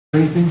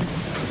Anything?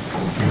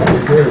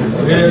 Good.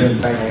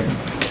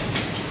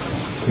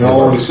 Y'all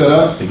already set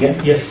up?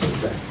 Yes,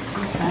 sir.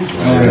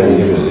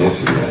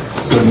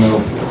 So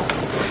no.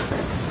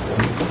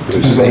 This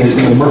is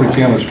the Murphy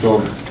County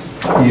spelled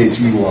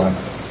P-H-E-Y. I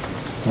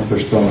don't know if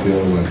they're spelling it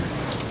the other way.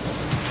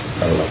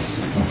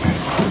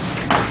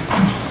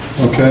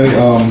 Okay,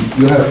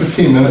 you'll have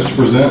 15 minutes to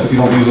present. If you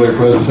don't use all your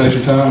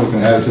presentation time, we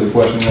can add it to the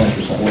question and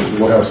answer.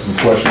 We'll have some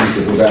questions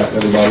that we've asked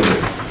everybody,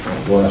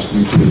 but we'll ask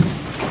you too.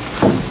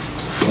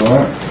 All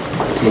right,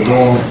 so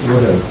go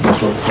ahead,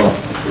 Mr. Clark.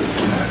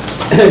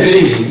 Good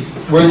evening.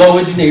 We're Lowe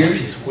Engineers.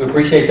 We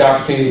appreciate the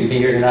opportunity to be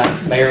here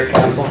tonight. Mayor,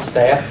 council,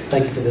 staff,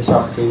 thank you for this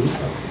opportunity.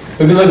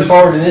 We've been looking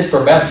forward to this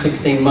for about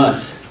 16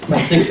 months.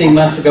 About 16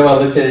 months ago, I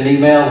looked at an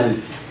email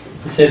and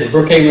it said that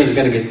Brookhaven was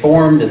going to get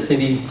formed, the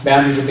city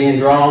boundaries are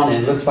being drawn,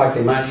 and it looks like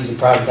they might use a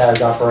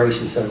privatized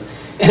operation. So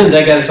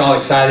that got us all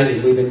excited,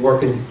 and we've been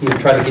working,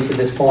 trying to get to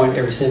this point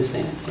ever since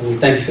then. And we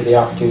thank you for the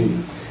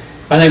opportunity.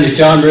 My name is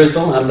John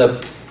Brisdell. I'm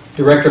the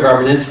Director of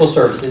our Municipal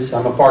Services.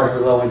 I'm a partner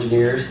with Lowe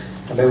Engineers.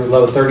 I've been with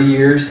Lowe 30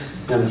 years.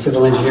 I'm a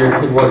civil engineer.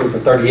 I've been working for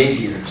 38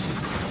 years.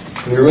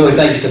 And we really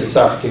thank you for this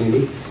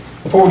opportunity.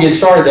 Before we get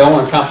started, though, I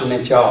want to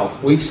compliment y'all.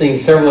 We've seen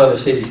several other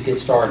cities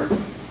get started.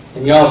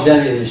 And y'all have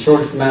done it in the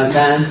shortest amount of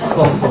time.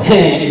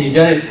 And you've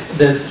done it,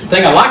 the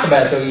thing I like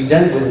about it, though, you've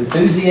done it with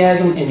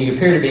enthusiasm and you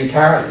appear to be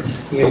tireless.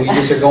 You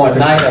just are going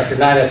night after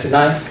night after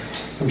night.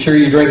 I'm sure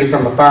you're drinking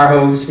from a fire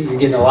hose. You're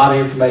getting a lot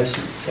of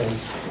information. So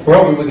we're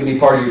hoping we can be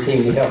part of your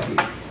team to help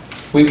you.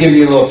 We've given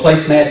you a little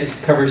placemat that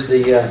covers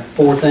the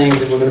 4 things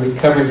that we're going to be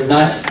covering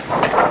tonight.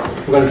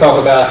 We're going to talk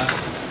about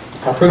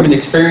our proven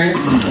experience,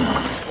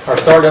 our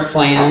startup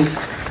plans,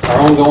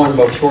 our ongoing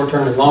both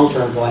short-term and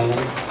long-term plans,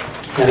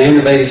 and an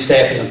innovative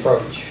staffing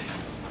approach.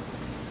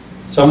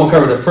 So I'm going to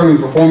cover the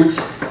proven performance.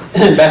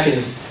 Back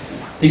in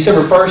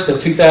December 1st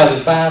of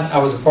 2005, I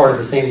was a part of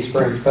the Sandy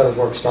Springs Public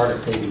Works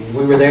startup team. And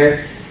we were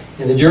there,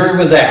 and the jury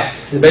was out.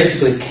 And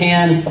basically,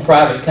 can a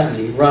private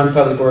company run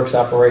public works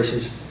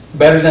operations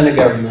better than the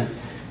government,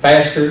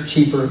 faster,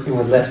 cheaper, and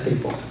with less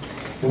people?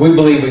 And we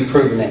believe we've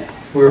proven that.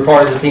 We were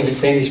part of the team at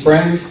Sandy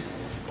Springs,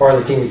 part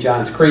of the team at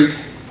Johns Creek,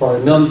 part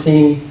of the Milton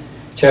team,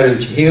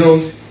 Chattahoochee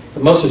Hills,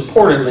 but most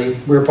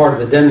importantly, we were part of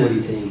the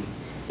Dunwoody team.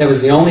 That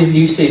was the only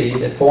new city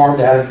that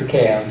formed out of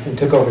DeKalb and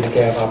took over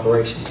DeKalb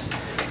operations.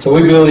 So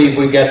we believe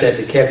we've got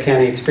that DeKalb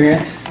County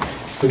experience.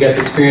 We got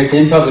the experience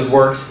in public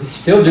works,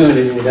 still doing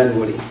it in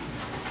Dunwoody.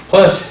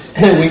 Plus,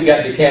 we've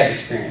got DeKalb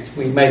experience.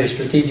 We've made a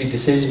strategic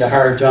decision to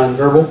hire John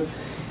Gerbel.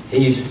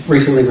 He's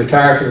recently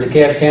retired from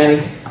DeKalb County,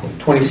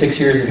 26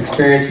 years of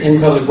experience in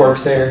public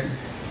works there.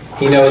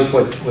 He knows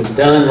what was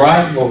done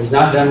right, what was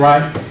not done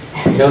right.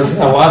 He knows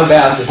a lot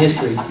about the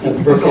history of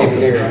the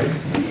Brookhaven area.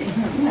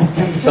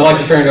 So I'd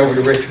like to turn it over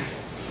to Richard.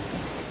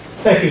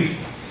 Thank you.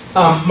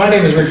 My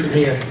name is Richard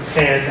Meehan,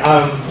 and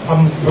I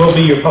will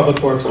be your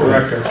Public Works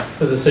Director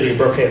for the City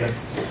of Brookhaven.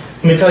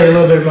 Let me tell you a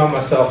little bit about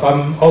myself.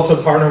 I'm also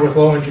a partner with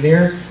Lowe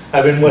Engineers.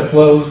 I've been with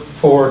Lowe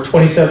for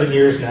 27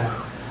 years now.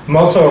 I'm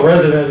also a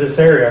resident of this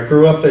area. I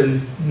grew up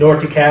in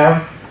North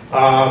DeKalb.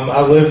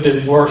 I lived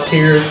and worked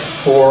here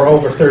for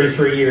over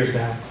 33 years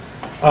now.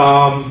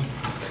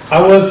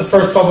 I was the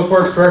first Public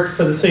Works Director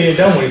for the City of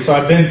Dunwoody, so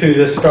I've been through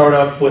this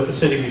startup with the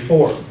city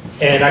before.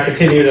 And I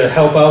continue to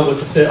help out with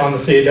on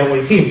the City of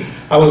Dunwoody team.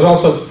 I was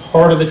also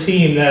part of the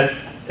team that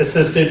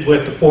assisted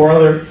with the four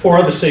other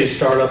city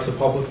startups of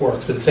Public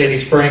Works at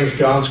Sandy Springs,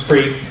 Johns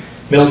Creek,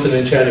 Milton,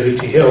 and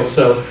Chattahoochee Hills.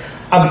 So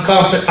I'm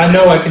confident, I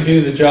know I can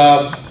do the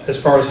job as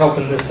far as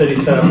helping this city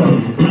set up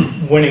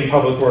a winning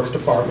public works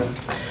department.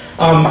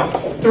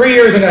 3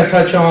 years I'm going to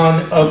touch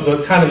on of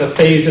the kind of the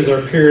phases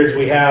or periods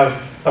we have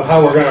of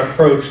how we're going to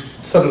approach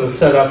some of the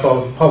setup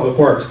of public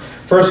works.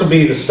 First will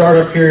be the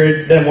startup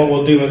period, then what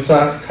we'll do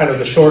inside kind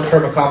of the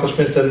short-term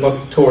accomplishments and look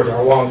towards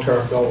our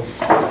long-term goals.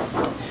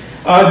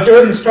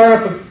 During the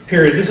startup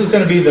period, this is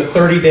going to be the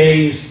 30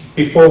 days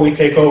before we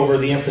take over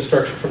the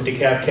infrastructure from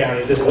DeKalb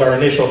County. This is our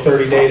initial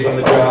 30 days on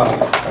the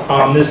job.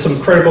 There's some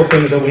critical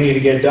things that we need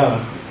to get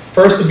done.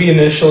 First will be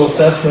initial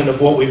assessment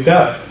of what we've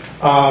got.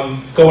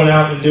 Going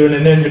out and doing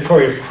an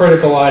inventory of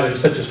critical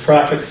items such as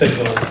traffic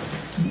signals.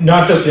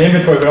 Not just an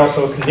inventory, but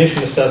also a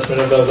condition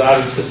assessment of those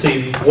items to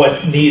see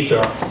what needs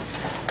are.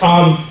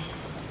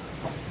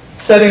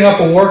 Setting up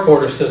a work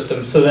order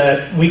system so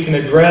that we can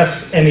address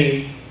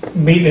any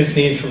maintenance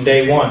needs from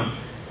day one.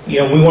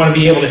 We want to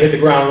be able to hit the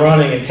ground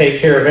running and take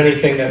care of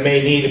anything that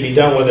may need to be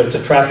done, whether it's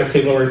a traffic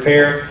signal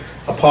repair,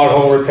 a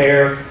pothole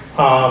repair,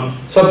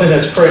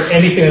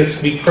 anything that's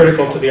to be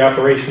critical to the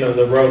operation of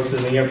the roads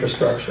and the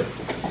infrastructure.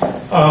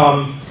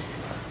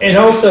 And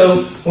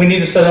also, we need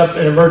to set up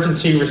an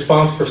emergency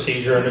response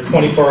procedure and a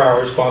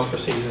 24-hour response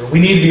procedure.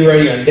 We need to be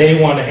ready on day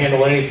one to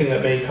handle anything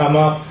that may come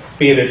up,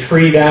 be it a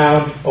tree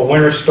down, a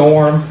winter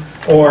storm,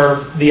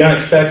 or the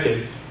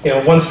unexpected.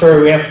 One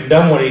story we have from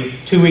Dunwoody,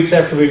 2 weeks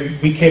after we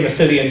became a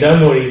city in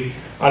Dunwoody,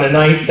 on a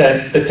night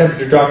that the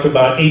temperature dropped to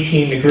about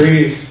 18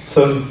 degrees,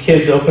 some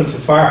kids opened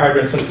some fire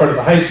hydrants in front of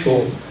the high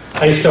school,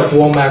 Ice Up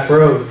Womack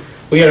Road.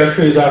 We had our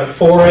crews out at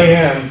 4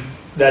 a.m.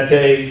 that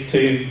day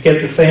to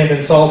get the sand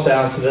and salt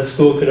down so that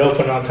school could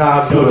open on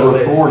time. So they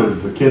were thwarted,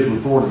 the kids were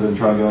thwarted and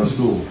trying to go to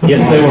school. Yes,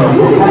 they were.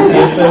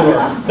 Yes, they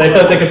were. They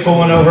thought they could pull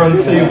one over on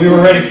the city. We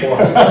were ready for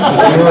it.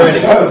 We were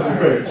ready.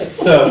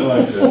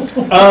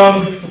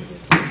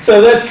 So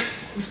that's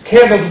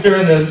handles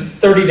during the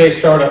 30-day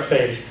startup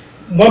phase.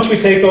 Once we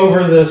take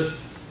over the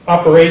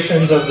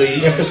operations of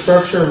the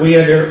infrastructure, we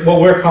enter what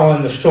we're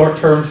calling the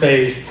short-term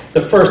phase,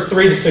 the first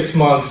 3 to 6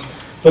 months,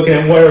 looking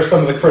at what are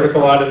some of the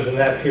critical items in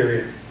that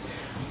period.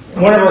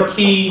 One of our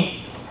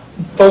key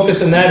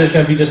focus in that is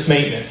going to be just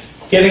maintenance,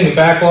 getting the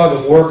backlog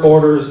of work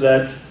orders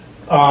that's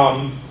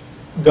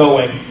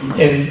going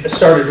and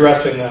start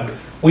addressing them.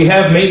 We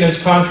have maintenance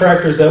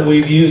contractors that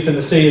we've used in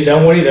the city of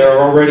Dunwoody that are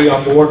already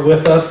on board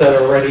with us, that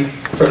are ready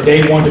from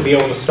day one to be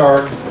able to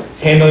start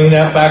handling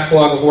that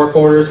backlog of work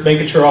orders,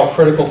 making sure all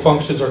critical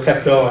functions are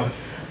kept going.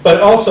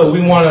 But also,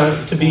 we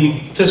want to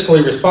be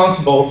fiscally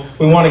responsible.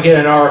 We want to get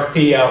an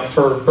RFP out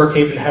for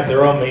Brookhaven to have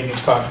their own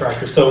maintenance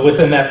contractor. So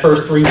within that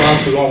first 3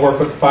 months, we want to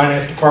work with the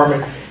finance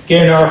department,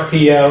 get an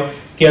RFP out,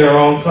 get our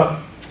own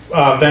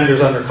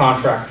vendors under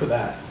contract for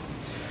that.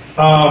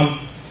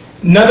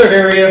 Another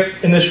area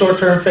in the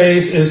short-term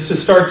phase is to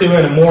start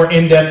doing a more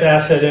in-depth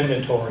asset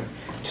inventory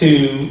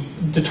to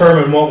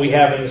determine what we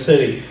have in the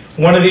city.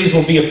 One of these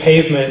will be a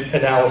pavement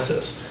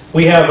analysis.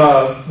 We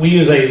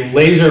use a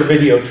laser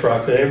video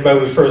truck that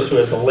everybody refers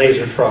to as the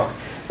laser truck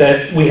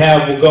that we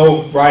have will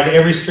go ride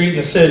every street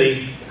in the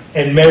city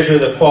and measure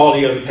the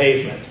quality of the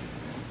pavement.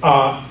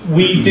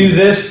 We do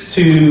this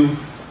to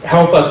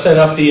help us set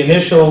up the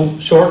initial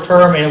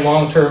short-term and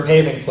long-term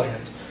paving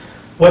plans.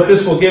 What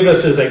this will give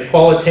us is a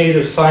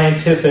qualitative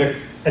scientific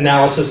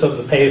analysis of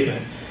the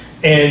pavement.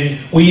 And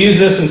we use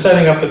this in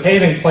setting up the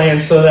paving plan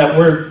so that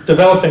we're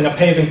developing a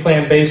paving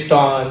plan based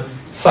on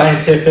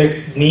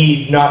scientific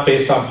need, not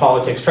based on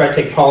politics. Try to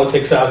take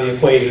politics out of the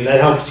equation.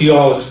 That helps you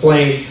all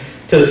explain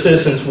to the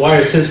citizens, why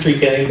is his street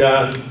getting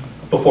done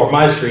before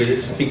my street?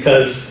 It's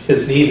because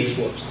his need is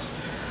worse.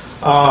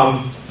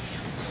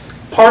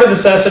 Part of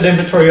this asset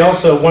inventory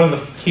also, one of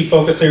the key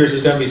focus areas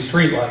is going to be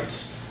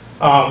streetlights.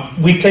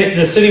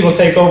 The city will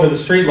take over the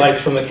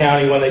streetlights from the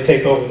county when they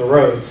take over the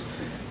roads.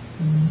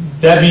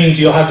 That means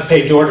you'll have to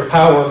pay Georgia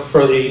Power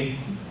for the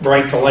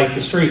right to light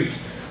the streets.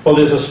 Well,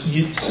 there's a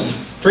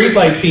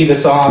streetlight fee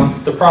that's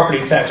on the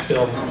property tax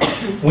bills.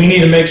 We need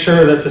to make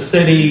sure that the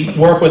city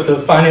work with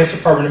the finance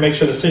department to make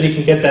sure the city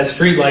can get that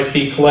streetlight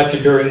fee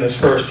collected during this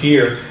first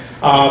year.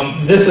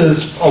 This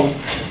is a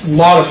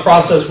lot of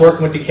process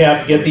working with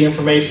DeKalb to get the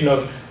information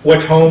of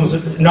which homes.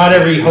 Not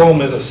every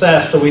home is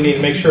assessed, so we need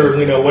to make sure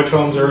we know which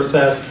homes are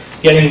assessed,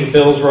 getting the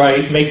bills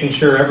right, making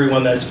sure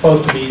everyone that's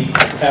supposed to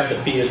have the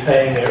fee is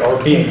paying it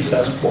or being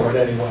assessed for it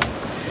anyway.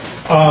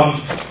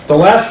 The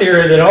last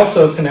area that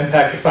also can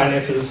impact the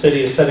finances of the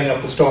city is setting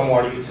up the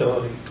stormwater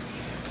utility.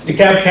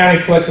 DeKalb County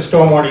collects a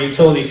stormwater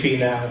utility fee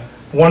now.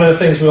 One of the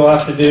things we'll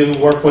have to do,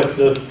 work with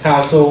the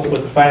council,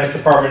 with the finance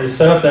department, is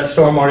set up that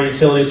stormwater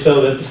utility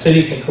so that the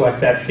city can collect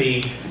that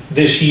fee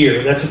this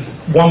year. That's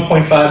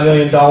 $1.5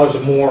 million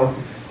or more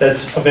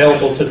that's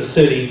available to the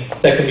city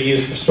that can be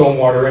used for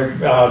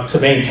stormwater to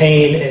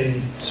maintain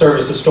and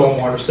service the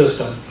stormwater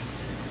system.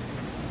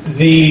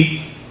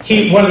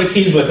 One of the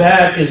keys with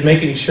that is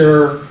making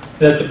sure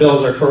that the bills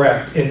are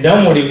correct. In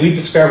Dunwoody, we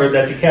discovered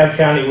that DeKalb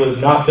County was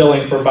not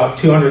billing for about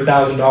 $200,000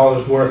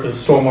 worth of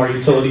stormwater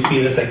utility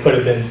fee that they could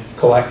have been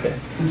collecting.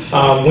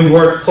 We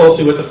worked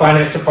closely with the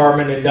finance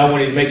department in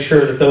Dunwoody to make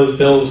sure that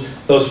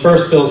those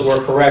first bills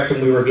were correct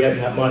and we were getting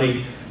that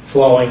money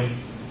flowing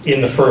in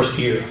the first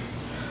year.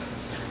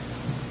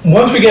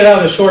 Once we get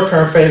out of the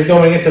short-term phase,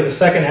 going into the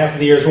second half of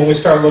the year is when we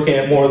start looking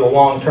at more of the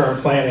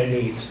long-term planning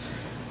needs.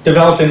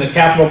 Developing the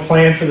capital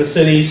plan for the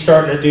city,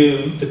 starting to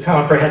do the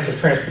comprehensive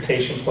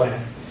transportation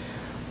plan.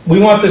 We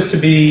want this to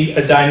be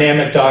a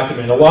dynamic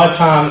document. A lot of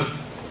times,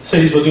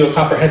 cities will do a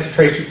comprehensive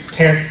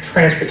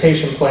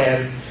transportation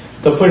plan.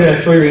 They'll put it in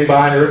a 3-ring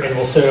binder and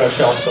we'll sit on a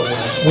shelf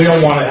somewhere. We don't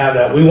want to have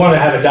that. We want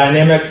to have a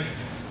dynamic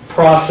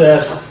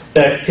process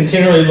that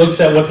continually looks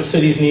at what the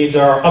city's needs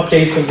are,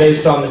 updates them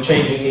based on the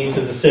changing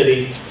needs of the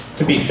city,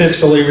 to be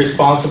fiscally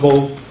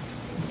responsible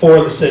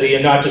for the city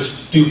and not just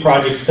do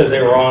projects because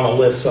they were on a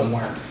list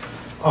somewhere.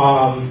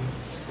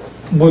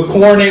 We'll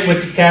coordinate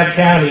with DeKalb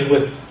County,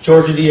 with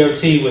Georgia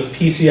DOT, with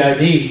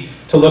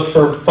PCID to look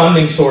for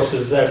funding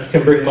sources that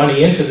can bring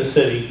money into the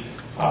city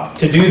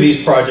to do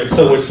these projects.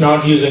 So it's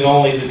not using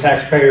only the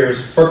taxpayers'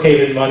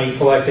 Brookhaven money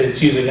collected,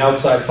 it's using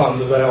outside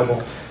funds that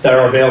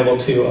are available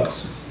to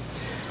us.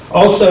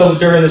 Also,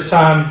 during this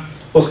time,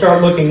 we'll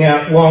start looking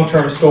at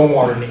long-term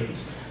stormwater needs.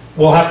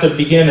 We'll have to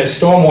begin a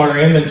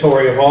stormwater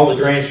inventory of all the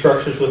drain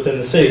structures within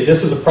the city.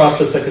 This is a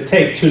process that could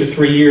take 2 to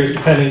 3 years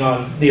depending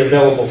on the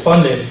available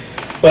funding,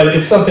 but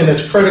it's something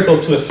that's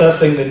critical to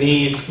assessing the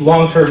needs,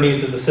 long-term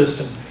needs of the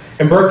system.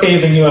 In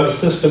Brookhaven, you have a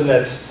system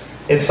that's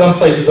in some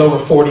places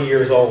over 40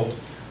 years old,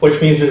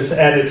 which means it's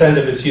at its end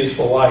of its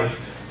useful life.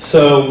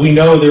 So we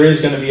know there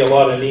is going to be a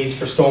lot of needs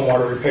for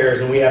stormwater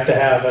repairs, and we have to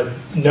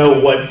know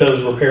what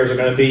those repairs are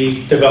going to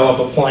be, develop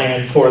a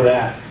plan for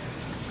that.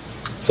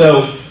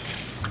 So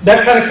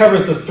that kind of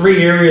covers the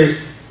three areas,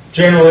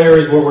 general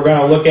areas where we're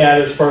going to look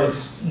at as far as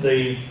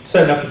the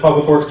setting up the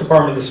Public Works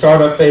Department, the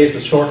startup phase,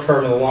 the short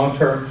term and the long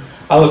term.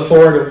 I look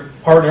forward to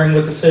partnering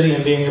with the city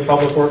and being your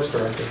Public Works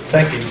Director.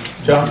 Thank you.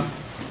 John?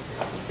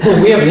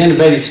 We have an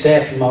innovative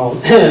staffing model.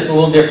 It's a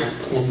little different.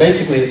 And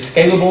basically, it's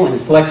scalable and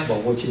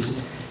flexible, which is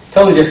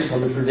totally different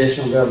from a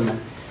traditional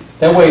government.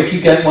 That way, if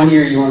you've got 1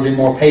 year you want to do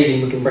more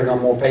paving, we can bring on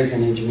more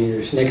pavement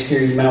engineers. Next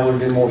year, you might want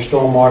to do more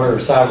stormwater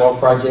or sidewalk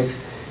projects.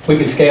 We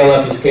can scale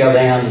up and scale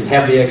down and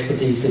have the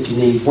expertise that you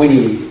need when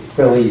you need it,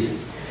 real easy.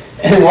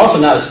 And we're also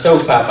not a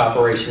stovepipe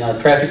operation.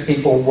 Our traffic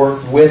people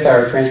work with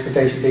our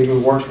transportation people,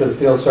 who works with the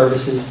field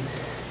services.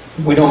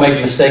 We don't make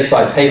mistakes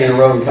like paving a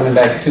road and coming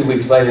back 2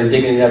 weeks later and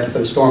digging it up to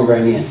put a storm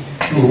drain in.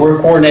 And we're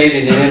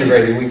coordinated and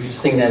integrated. We've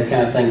seen that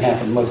kind of thing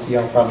happen. Most of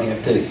y'all probably have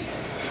too.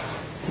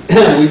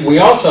 We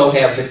also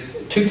have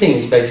two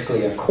teams,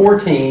 basically. A core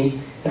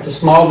team, that's a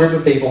small group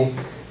of people.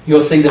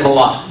 You'll see them a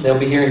lot. They'll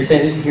be here in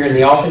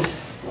the office,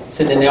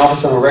 sitting in the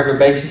office on a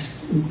regular basis,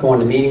 going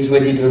to meetings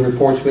with you, doing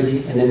reports with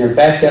you, and then they're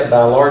backed up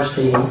by a large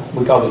team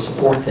we call the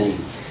support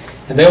team.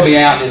 And they'll be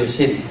out in the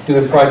city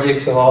doing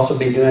projects. They'll also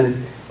be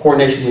doing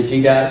coordination with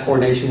GDOT,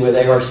 coordination with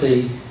ARC,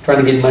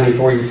 trying to get money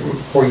for you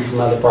from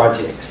other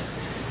projects.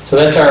 So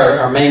that's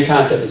our main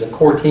concept, is a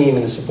core team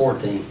and a support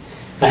team.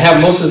 I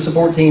have most of the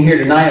support team here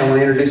tonight. I want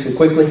to introduce them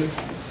quickly.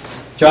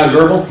 John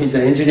Gerbel, he's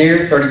an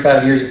engineer,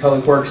 35 years of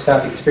public works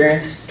type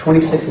experience,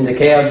 26 in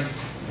DeKalb,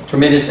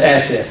 tremendous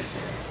asset.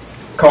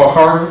 Carl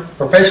Carter,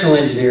 professional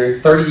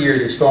engineer, 30 years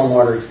of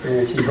stormwater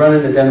experience. He's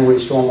running the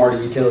Dunwoody Stormwater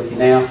Utility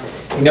now.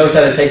 He knows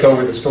how to take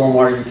over the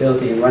stormwater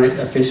utility and run it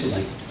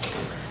efficiently.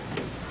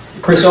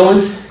 Chris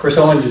Owens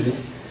is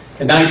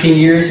at 19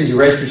 years. He's a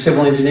registered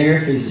civil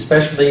engineer. He's a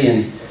specialty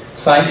in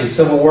site and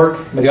civil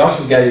work, but he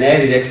also got an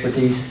added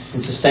expertise in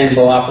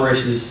sustainable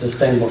operations,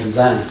 sustainable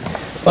design.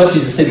 Plus,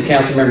 he's a city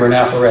council member in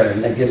Alpharetta,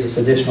 and that gives us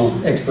additional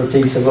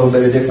expertise, a little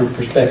bit of different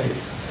perspective.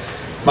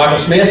 Michael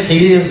Smith,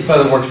 he is the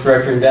Public Works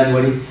Director in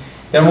Dunwoody.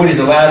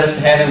 Dunwoody's allowed us to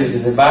have him as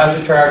an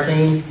advisor to our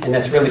team, and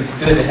that's really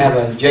good to have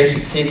an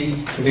adjacent city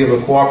to be able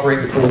to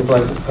cooperate between the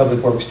Public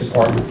Works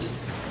departments.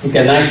 He's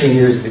got 19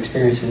 years of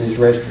experience in his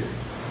register.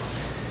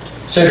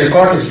 Cedric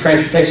Clark is a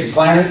transportation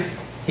planner.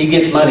 He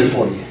gets money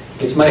for you.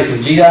 He gets money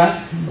from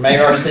GDOT, from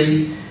ARC.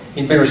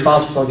 He's been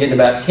responsible for getting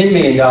about $10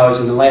 million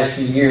in the last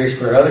few years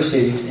for other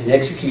cities and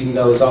executing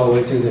those all the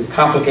way through the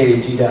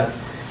complicated GDOT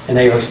and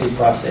ARC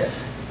process.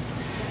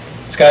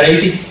 Scott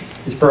Apey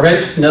is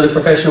another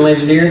professional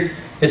engineer.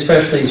 His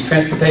specialty is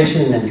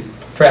transportation and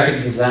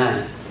traffic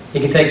design. He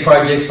can take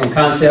projects from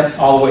concept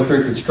all the way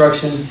through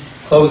construction,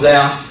 close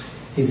out.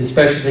 He's a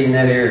specialty in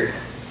that area.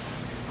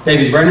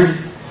 David Brenner,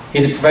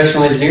 he's a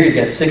professional engineer. He's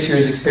got 6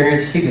 years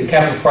experience. He's a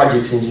capital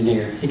projects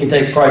engineer. He can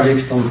take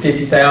projects from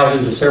 $50,000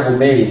 to several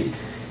million.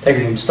 Take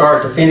them from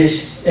start to finish,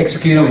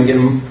 execute them,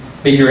 and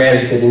be your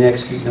advocate in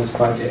executing those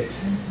projects.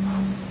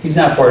 He's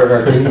not part of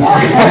our team.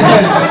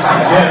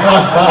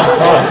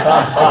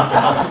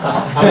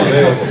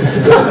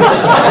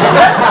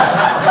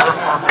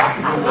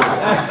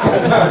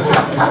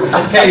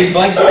 That's Katie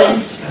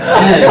Blankstein.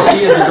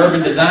 She is an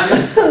urban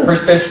designer. Her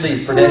specialty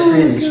is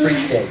pedestrian and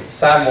streetscape,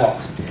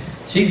 sidewalks.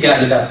 She's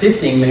gotten about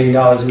 $15 million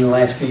in the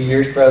last few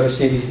years for other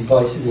cities and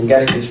places and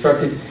got it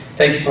constructed,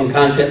 takes it from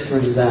concept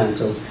through design.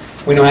 So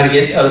we know how to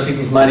get other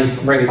people's money,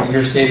 bring it to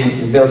your city,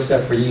 and build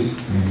stuff for you.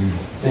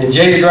 And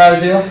Jada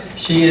Drysdale,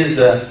 she is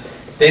the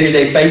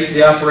day-to-day face of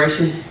the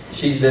operation.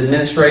 She's the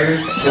administrator.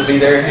 She'll be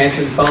there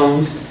answering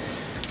phones.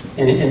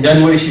 And in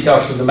Dunwoody, she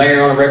talks to the mayor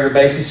on a regular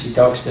basis. She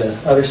talks to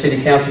other city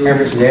council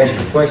members who ask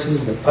her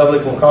questions. The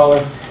public will call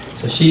her.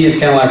 So she is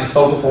kind of like the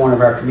focal point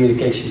of our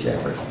communications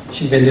effort.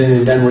 She's been doing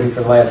it in Dunwoody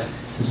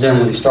since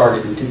Dunwoody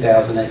started in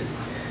 2008.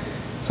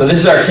 So this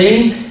is our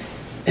team.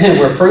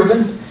 We're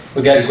proven.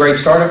 We've got a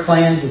great startup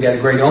plan. We've got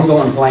a great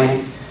ongoing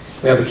plan.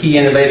 We have a key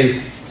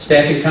innovative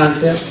staffing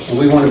concept, and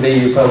we want to be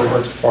in your Public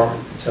Works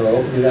Department. So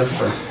I'll open it up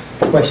for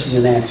questions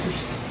and answers.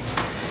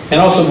 And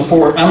also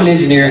I'm an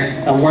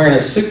engineer. I'm wearing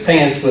a suit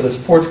pants with a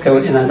sports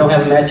coat, and I don't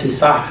have matching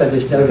socks. I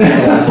just noticed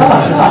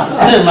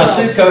that. My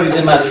suit coat is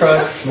in my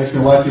truck. Makes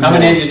me like you. I'm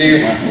an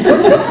engineer.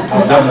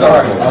 I'm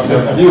sorry.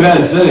 You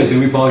hadn't said it,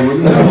 we probably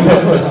wouldn't know.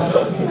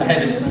 I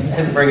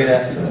had to bring it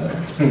up.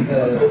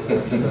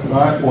 All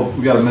right, well,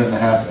 we got a minute and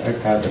a half to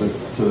add to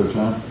their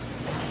time.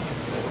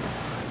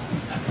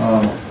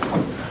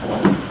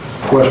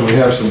 We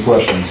have some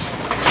questions.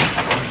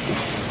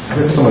 I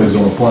guess somebody's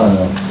on the plan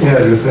now.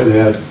 Yeah, as I said,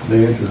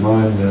 they answered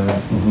mine.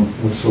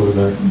 Was sort of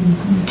that.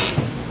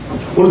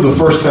 What is the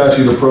first task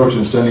you'd approach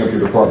in standing up your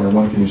department, and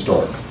when can you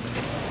start?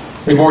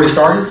 We've already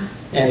started,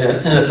 and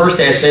the first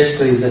task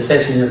basically is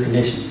assessing your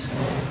conditions.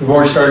 We've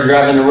already started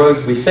driving the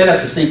roads. We set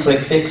up the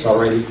C-click fix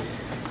already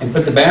and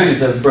put the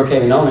boundaries of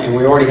Brookhaven on it, and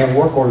we already have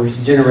work orders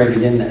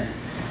generated in there.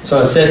 So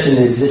assessing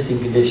the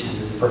existing conditions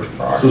is the first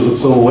priority.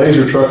 So the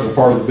laser truck is a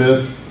part of the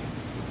bid?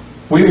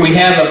 We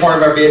have a part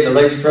of our bid. The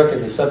laser truck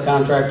is a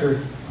subcontractor.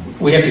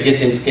 We have to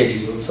get them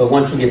scheduled. So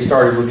once we get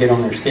started, we'll get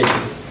on their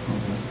schedule.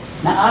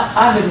 Now,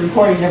 I've been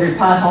reporting every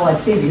pothole I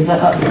see because I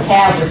thought the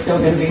cab was still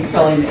going to be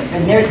filling it,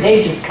 and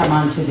they just come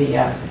onto the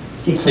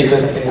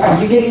secret. Are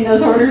you getting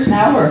those orders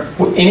now, or?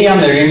 Any of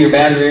them that are in your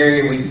boundary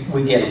area,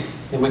 we get them.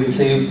 And we can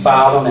see who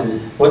filed them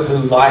and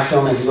who liked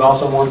them and who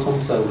also wants them,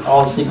 so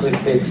all the secret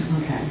fix.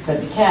 Okay, but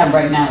the cab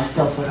right now is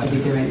still supposed to be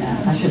doing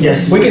that. I should.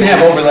 Yes, we can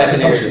have overlapping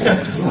areas.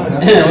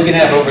 We can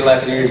have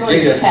overlapping areas.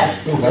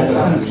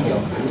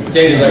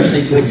 Jada's our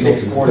secret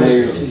fix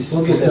coordinator.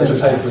 We'll get those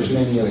papers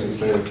many of them.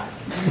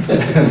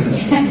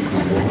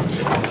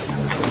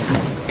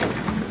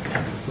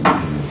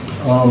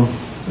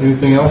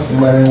 Anything else?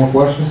 Anybody have any more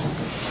questions?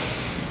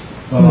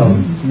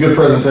 It's a good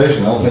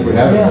presentation. I don't think we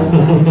have it.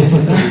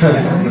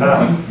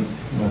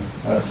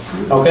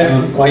 Okay,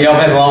 well, y'all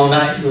had a long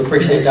night. We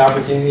appreciate the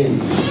opportunity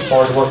and look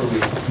forward to working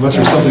with you. Unless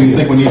there's something you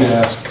think we need to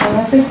ask. Well,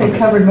 I think they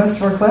covered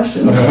most of our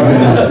questions. All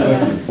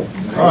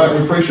right, we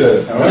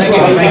appreciate it. Thank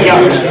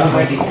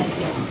you.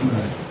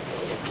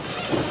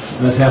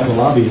 That's half the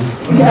lobby.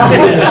 Yeah.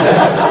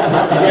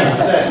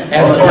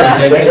 Have a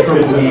party, Jada.